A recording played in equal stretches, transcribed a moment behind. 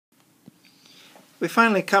we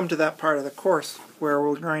finally come to that part of the course where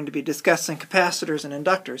we're going to be discussing capacitors and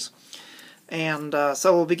inductors. And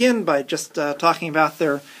so we'll begin by just talking about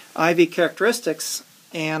their IV characteristics,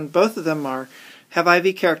 and both of them have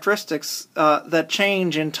IV characteristics that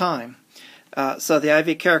change in time. So the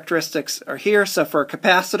IV characteristics are here. So for a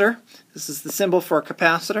capacitor, this is the symbol for a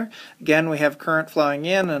capacitor. Again, we have current flowing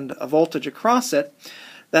in and a voltage across it.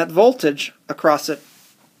 That voltage across it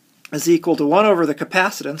is equal to 1 over the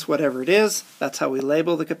capacitance, whatever it is. That's how we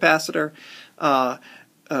label the capacitor,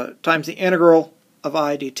 times the integral of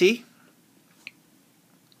I dt.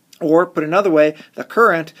 Or, put another way, the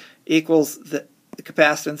current equals the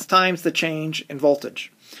capacitance times the change in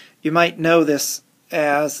voltage. You might know this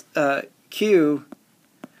as Q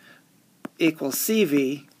equals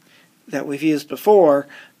CV that we've used before,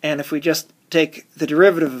 and if we just take the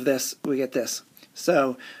derivative of this, we get this.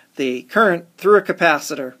 So the current through a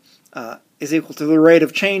capacitor is equal to the rate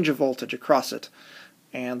of change of voltage across it,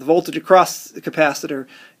 and the voltage across the capacitor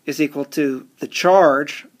is equal to the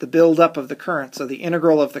charge, the buildup of the current, so the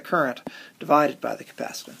integral of the current divided by the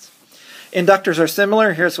capacitance. Inductors are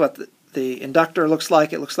similar. Here's what the inductor looks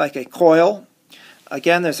like. It looks like a coil.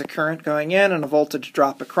 Again, there's a current going in and a voltage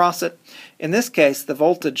drop across it. In this case, the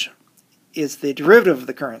voltage is the derivative of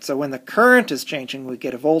the current. So when the current is changing, we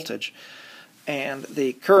get a voltage. And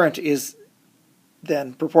the current is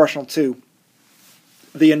then proportional to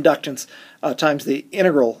the inductance times the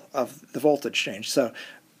integral of the voltage change. So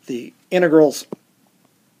the integrals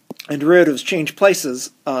and derivatives change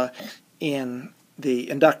places in the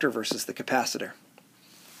inductor versus the capacitor.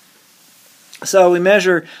 So we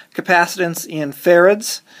measure capacitance in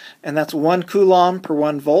farads, and that's 1 coulomb per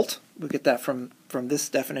 1 volt. We get that from this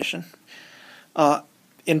definition.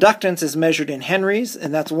 Inductance is measured in henries,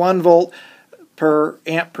 and that's 1 volt per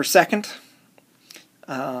amp per second.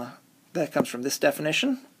 That comes from this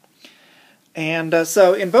definition. And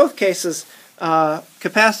so in both cases,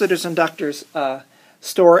 capacitors and inductors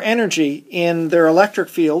store energy in their electric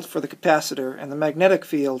field for the capacitor and the magnetic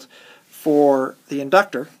field for the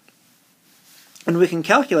inductor. And we can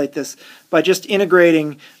calculate this by just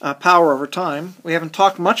integrating power over time. We haven't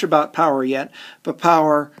talked much about power yet, but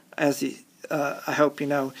power, as I hope you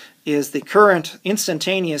know, is the current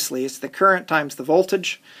instantaneously. It's the current times the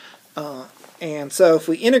voltage. And so if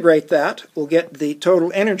we integrate that, we'll get the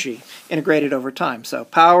total energy integrated over time. So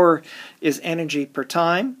power is energy per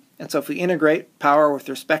time. And so if we integrate power with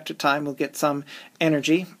respect to time, we'll get some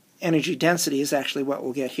energy. Energy density is actually what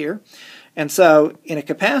we'll get here. And so in a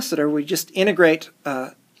capacitor, we just integrate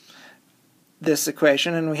this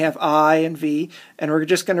equation, and we have I and V, and we're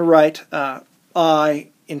just going to write I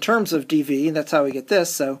in terms of dV, and that's how we get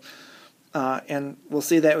this. So, and we'll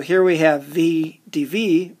see that here we have V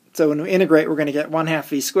dV. So when we integrate, we're going to get 1/2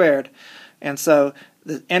 V squared. And so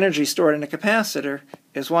the energy stored in a capacitor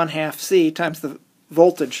is 1/2 C times the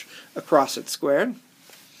voltage across it squared.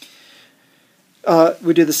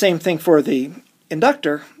 We do the same thing for the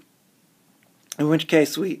inductor, in which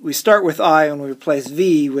case we start with I and we replace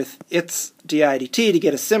V with its di dt to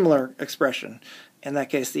get a similar expression. In that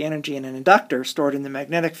case, the energy in an inductor stored in the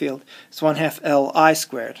magnetic field is 1/2 Li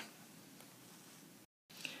squared.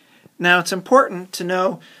 Now it's important to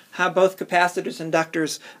know how both capacitors and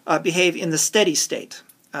inductors behave in the steady state.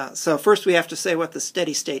 So first we have to say what the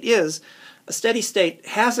steady state is. A steady state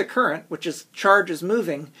has a current, which is charge is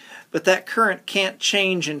moving, but that current can't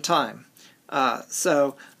change in time.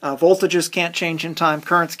 So voltages can't change in time,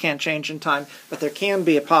 currents can't change in time, but there can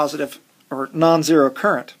be a positive or non-zero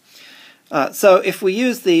current. So if we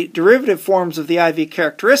use the derivative forms of the IV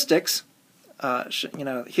characteristics,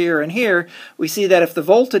 here and here, we see that if the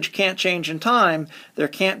voltage can't change in time, there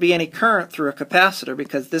can't be any current through a capacitor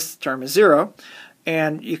because this term is 0.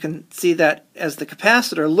 And you can see that as the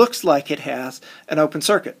capacitor looks like it has an open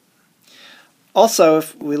circuit. Also,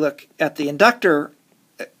 if we look at the inductor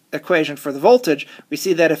equation for the voltage, we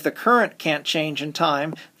see that if the current can't change in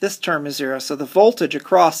time, this term is 0. So the voltage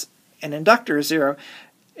across an inductor is 0,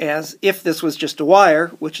 as if this was just a wire,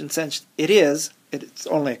 which in a sense it is. It's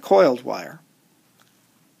only a coiled wire.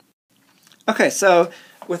 Okay, so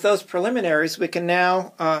with those preliminaries, we can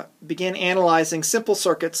now begin analyzing simple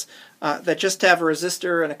circuits that just have a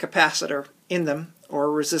resistor and a capacitor in them, or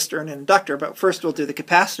a resistor and an inductor. But first, we'll do the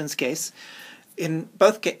capacitance case. With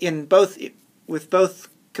both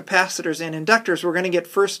capacitors and inductors, we're going to get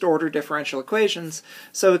first-order differential equations.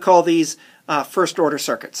 So we call these first-order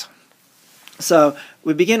circuits. So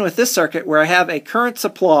we begin with this circuit where I have a current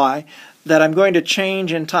supply that I'm going to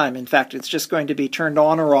change in time. In fact, it's just going to be turned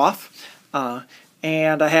on or off.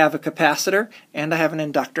 And I have a capacitor and I have an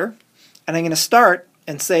inductor. And I'm going to start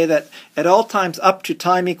and say that at all times up to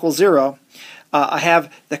time equals 0, I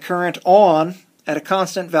have the current on at a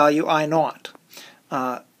constant value I naught.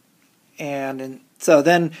 So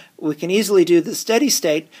then we can easily do the steady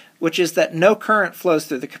state, which is that no current flows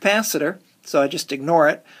through the capacitor, so I just ignore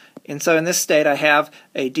it. And so in this state I have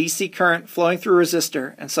a DC current flowing through a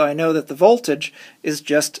resistor, and so I know that the voltage is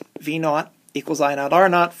just V naught equals I naught R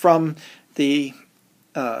naught from the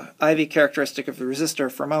IV characteristic of the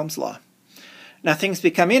resistor from Ohm's law. Now things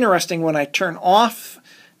become interesting when I turn off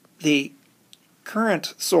the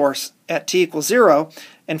current source at t equals 0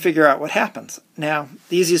 and figure out what happens. Now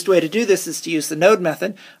the easiest way to do this is to use the node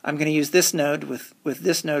method. I'm going to use this node with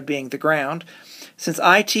this node being the ground. Since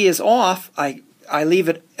IT is off, I leave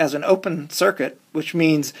it as an open circuit, which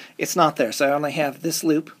means it's not there, so I only have this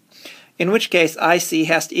loop, in which case IC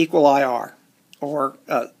has to equal IR, or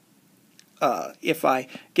if I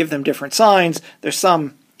give them different signs, their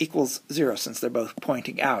sum equals 0 since they're both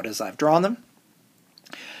pointing out as I've drawn them.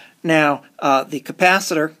 Now the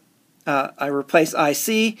capacitor, I replace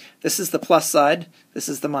IC. This is the plus side, this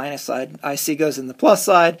is the minus side. IC goes in the plus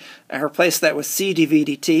side. I replace that with C dV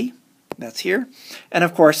dt. That's here. And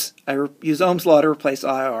of course, I use Ohm's law to replace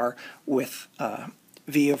IR with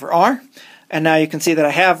V over R. And now you can see that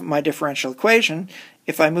I have my differential equation.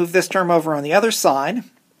 If I move this term over on the other side,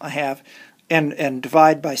 I have, and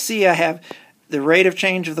divide by C, I have the rate of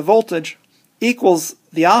change of the voltage equals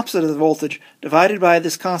the opposite of the voltage divided by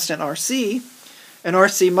this constant RC, and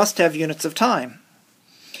RC must have units of time.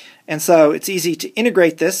 And so it's easy to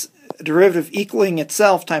integrate this. A derivative equaling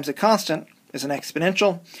itself times a constant is an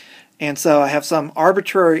exponential. And so I have some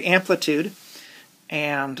arbitrary amplitude,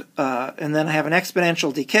 and then I have an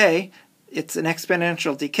exponential decay. It's an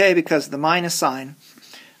exponential decay because of the minus sign,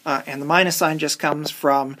 and the minus sign just comes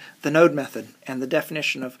from the node method and the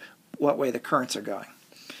definition of what way the currents are going.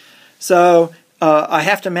 So I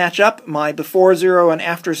have to match up my before 0 and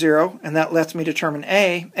after 0, and that lets me determine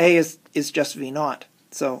A. A is just V naught.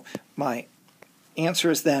 So my answer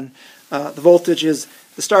is then the voltage is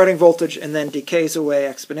the starting voltage and then decays away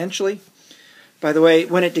exponentially. By the way,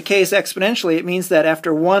 when it decays exponentially, it means that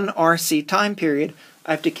after one RC time period,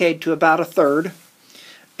 I've decayed to about a third,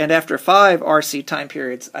 and after 5 RC time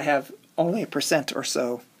periods, I have only 1% or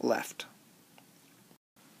so left.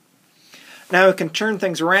 Now we can turn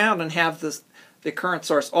things around and have the current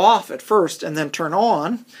source off at first and then turn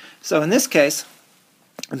on. So in this case,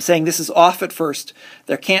 I'm saying this is off at first.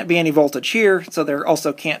 There can't be any voltage here, so there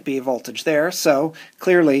also can't be a voltage there. So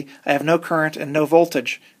clearly, I have no current and no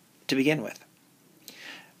voltage to begin with.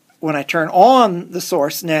 When I turn on the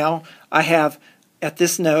source now, I have, at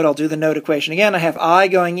this node, I'll do the node equation again, I have I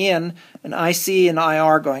going in and IC and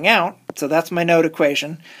IR going out. So that's my node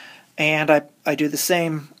equation. And I do the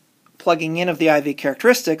same plugging in of the IV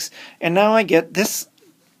characteristics, and now I get this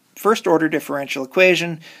first order differential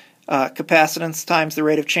equation. Capacitance times the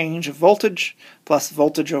rate of change of voltage plus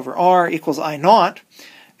voltage over R equals I naught.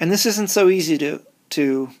 And this isn't so easy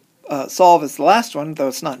to solve as the last one, though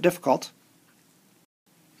it's not difficult.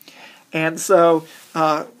 And so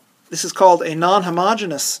this is called a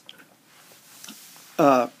non-homogeneous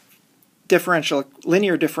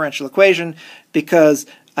linear differential equation because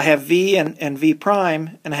I have V and V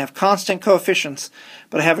prime, and I have constant coefficients,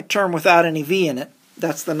 but I have a term without any V in it.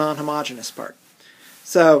 That's the non-homogeneous part.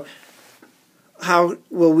 So how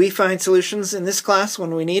will we find solutions in this class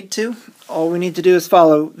when we need to? All we need to do is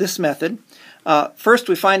follow this method. First,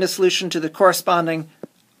 we find a solution to the corresponding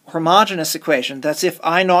homogeneous equation. That's if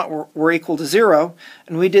I naught were equal to 0,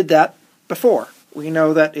 and we did that before. We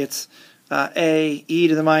know that it's A e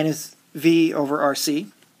to the minus V over RC.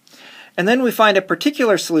 And then we find a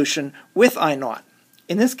particular solution with I naught.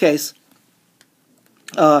 In this case,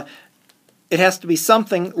 it has to be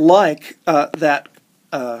something like that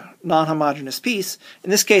non-homogeneous piece. In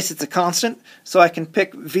this case, it's a constant, so I can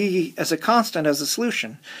pick V as a constant as a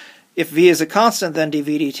solution. If V is a constant, then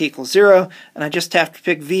dV dt equals 0, and I just have to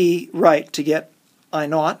pick V right to get I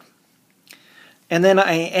naught. And then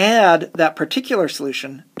I add that particular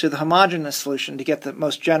solution to the homogeneous solution to get the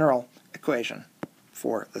most general equation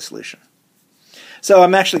for the solution. So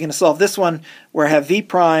I'm actually going to solve this one where I have V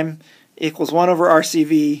prime equals 1 over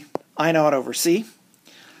RCV I naught over C.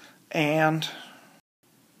 And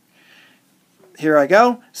here I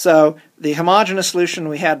go. So the homogeneous solution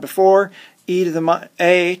we had before, e to the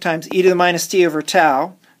A times e to the minus t over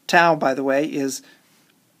tau. Tau, by the way, is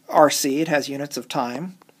RC. It has units of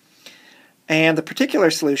time. And the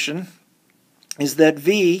particular solution is that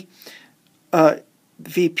Vp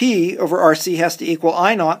over RC has to equal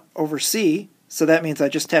I naught over C. So that means I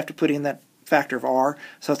just have to put in that factor of R.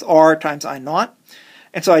 So it's R times I naught.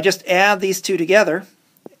 And so I just add these two together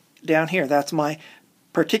down here. That's my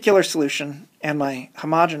particular solution and my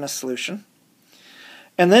homogeneous solution.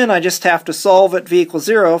 And then I just have to solve at v equals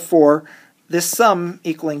 0 for this sum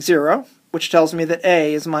equaling 0, which tells me that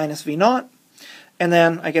A is minus v naught. And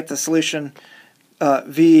then I get the solution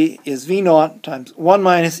v is v naught times 1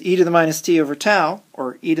 minus e to the minus t over tau,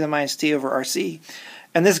 or e to the minus t over rc.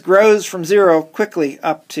 And this grows from 0 quickly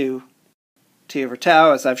up to t over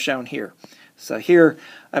tau, as I've shown here. So here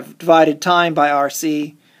I've divided time by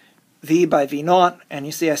rc, v by v naught, and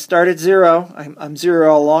you see I start at 0. I'm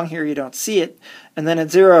 0 all along here, you don't see it. And then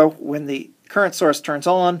at 0, when the current source turns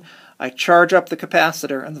on, I charge up the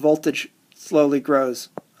capacitor and the voltage slowly grows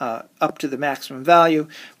up to the maximum value,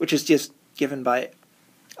 which is just given by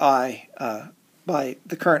I, by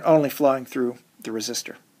the current only flowing through the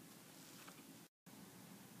resistor.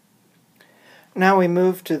 Now we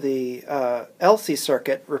move to the LC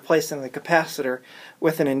circuit, replacing the capacitor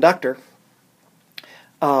with an inductor,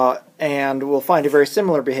 and we'll find a very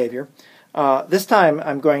similar behavior. This time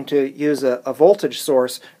I'm going to use a voltage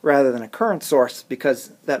source rather than a current source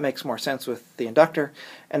because that makes more sense with the inductor.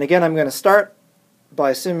 And again, I'm going to start by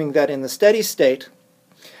assuming that in the steady state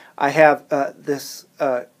I have this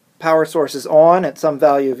power source is on at some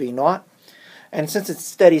value v naught, and since it's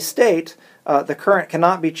steady state, the current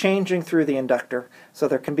cannot be changing through the inductor, so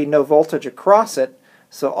there can be no voltage across it,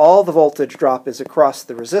 so all the voltage drop is across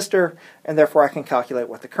the resistor, and therefore I can calculate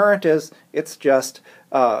what the current is. It's just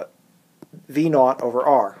v naught over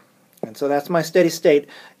r. And so that's my steady state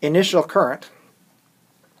initial current.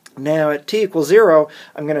 Now at t equals 0,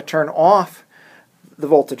 I'm going to turn off the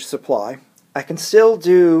voltage supply. I can still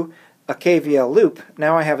do a KVL loop.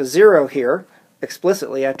 Now I have a 0 here.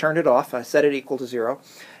 Explicitly, I turned it off. I set it equal to 0.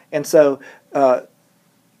 And so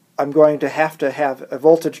I'm going to have a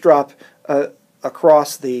voltage drop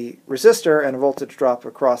across the resistor and a voltage drop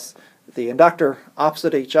across the inductor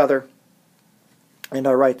opposite each other. And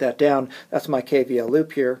I write that down. That's my KVL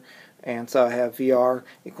loop here. And so I have VR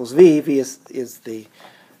equals V. V is the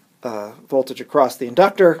voltage across the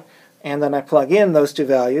inductor. And then I plug in those two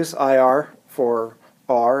values, IR for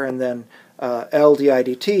R, and then L di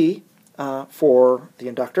dt for the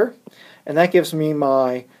inductor. And that gives me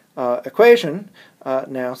my equation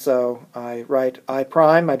now. So I write I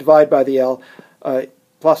prime, I divide by the L,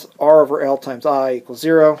 plus R over L times I equals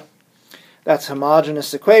 0. That's a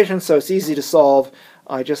homogeneous equation, so it's easy to solve.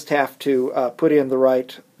 I just have to put in the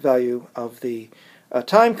right value of the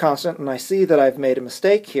time constant, and I see that I've made a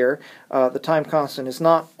mistake here. The time constant is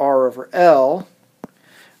not R over L.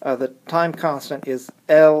 The time constant is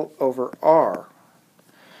L over R.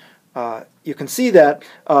 You can see that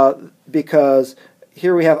because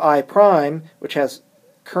here we have I prime, which has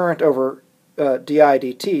current over di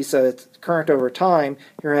dt, so it's current over time.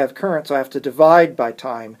 Here I have current, so I have to divide by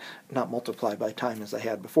time, not multiply by time as I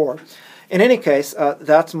had before. In any case,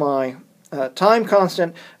 that's my time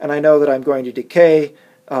constant, and I know that I'm going to decay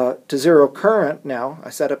to 0 current now. I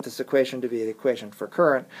set up this equation to be the equation for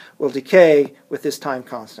current. Will decay with this time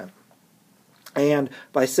constant. And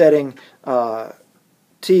by setting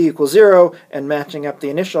t equals 0 and matching up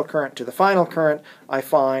the initial current to the final current, I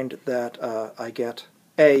find that I get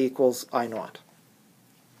A equals I naught.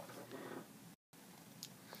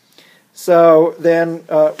 So then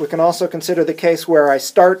we can also consider the case where I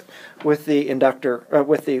start with the inductor,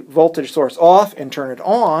 with the voltage source off and turn it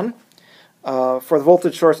on. For the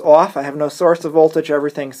voltage source off, I have no source of voltage.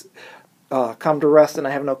 Everything's come to rest, and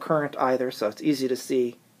I have no current either, so it's easy to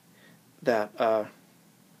see that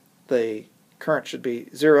the current should be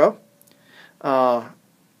 0. And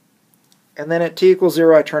then at t equals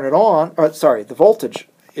 0, I turn it on. Sorry, the voltage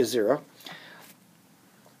is 0.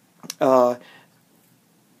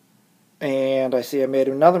 And I see I made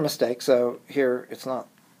another mistake, so here it's not,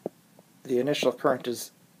 the initial current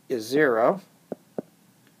is 0.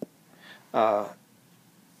 I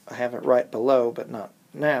have it right below, but not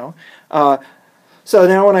now. So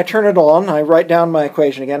now when I turn it on, I write down my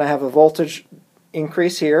equation again. I have a voltage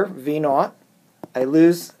increase here, V naught. I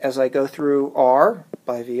lose as I go through R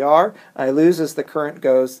by VR. I lose as the current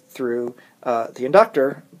goes through the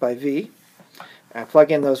inductor by V. I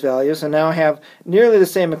plug in those values, and now I have nearly the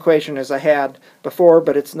same equation as I had before,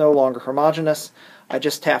 but it's no longer homogeneous. I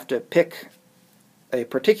just have to pick a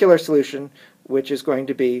particular solution, which is going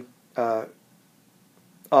to be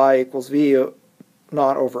I equals V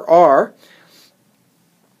naught over R.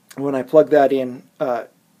 When I plug that in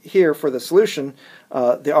here for the solution,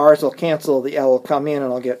 the R's will cancel, the L will come in,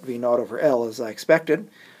 and I'll get V naught over L as I expected.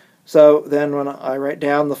 So then when I write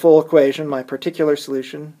down the full equation, my particular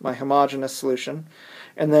solution, my homogeneous solution,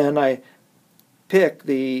 and then I pick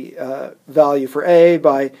the value for A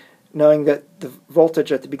by knowing that the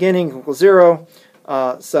voltage at the beginning equals 0,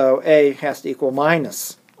 So A has to equal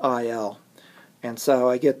minus IL. And so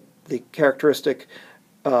I get the characteristic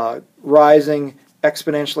rising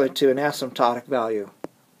exponentially to an asymptotic value,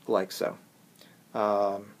 like so.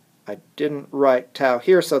 I didn't write tau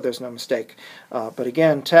here, so there's no mistake. But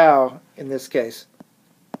again, tau, in this case,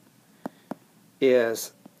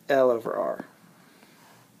 is L over R.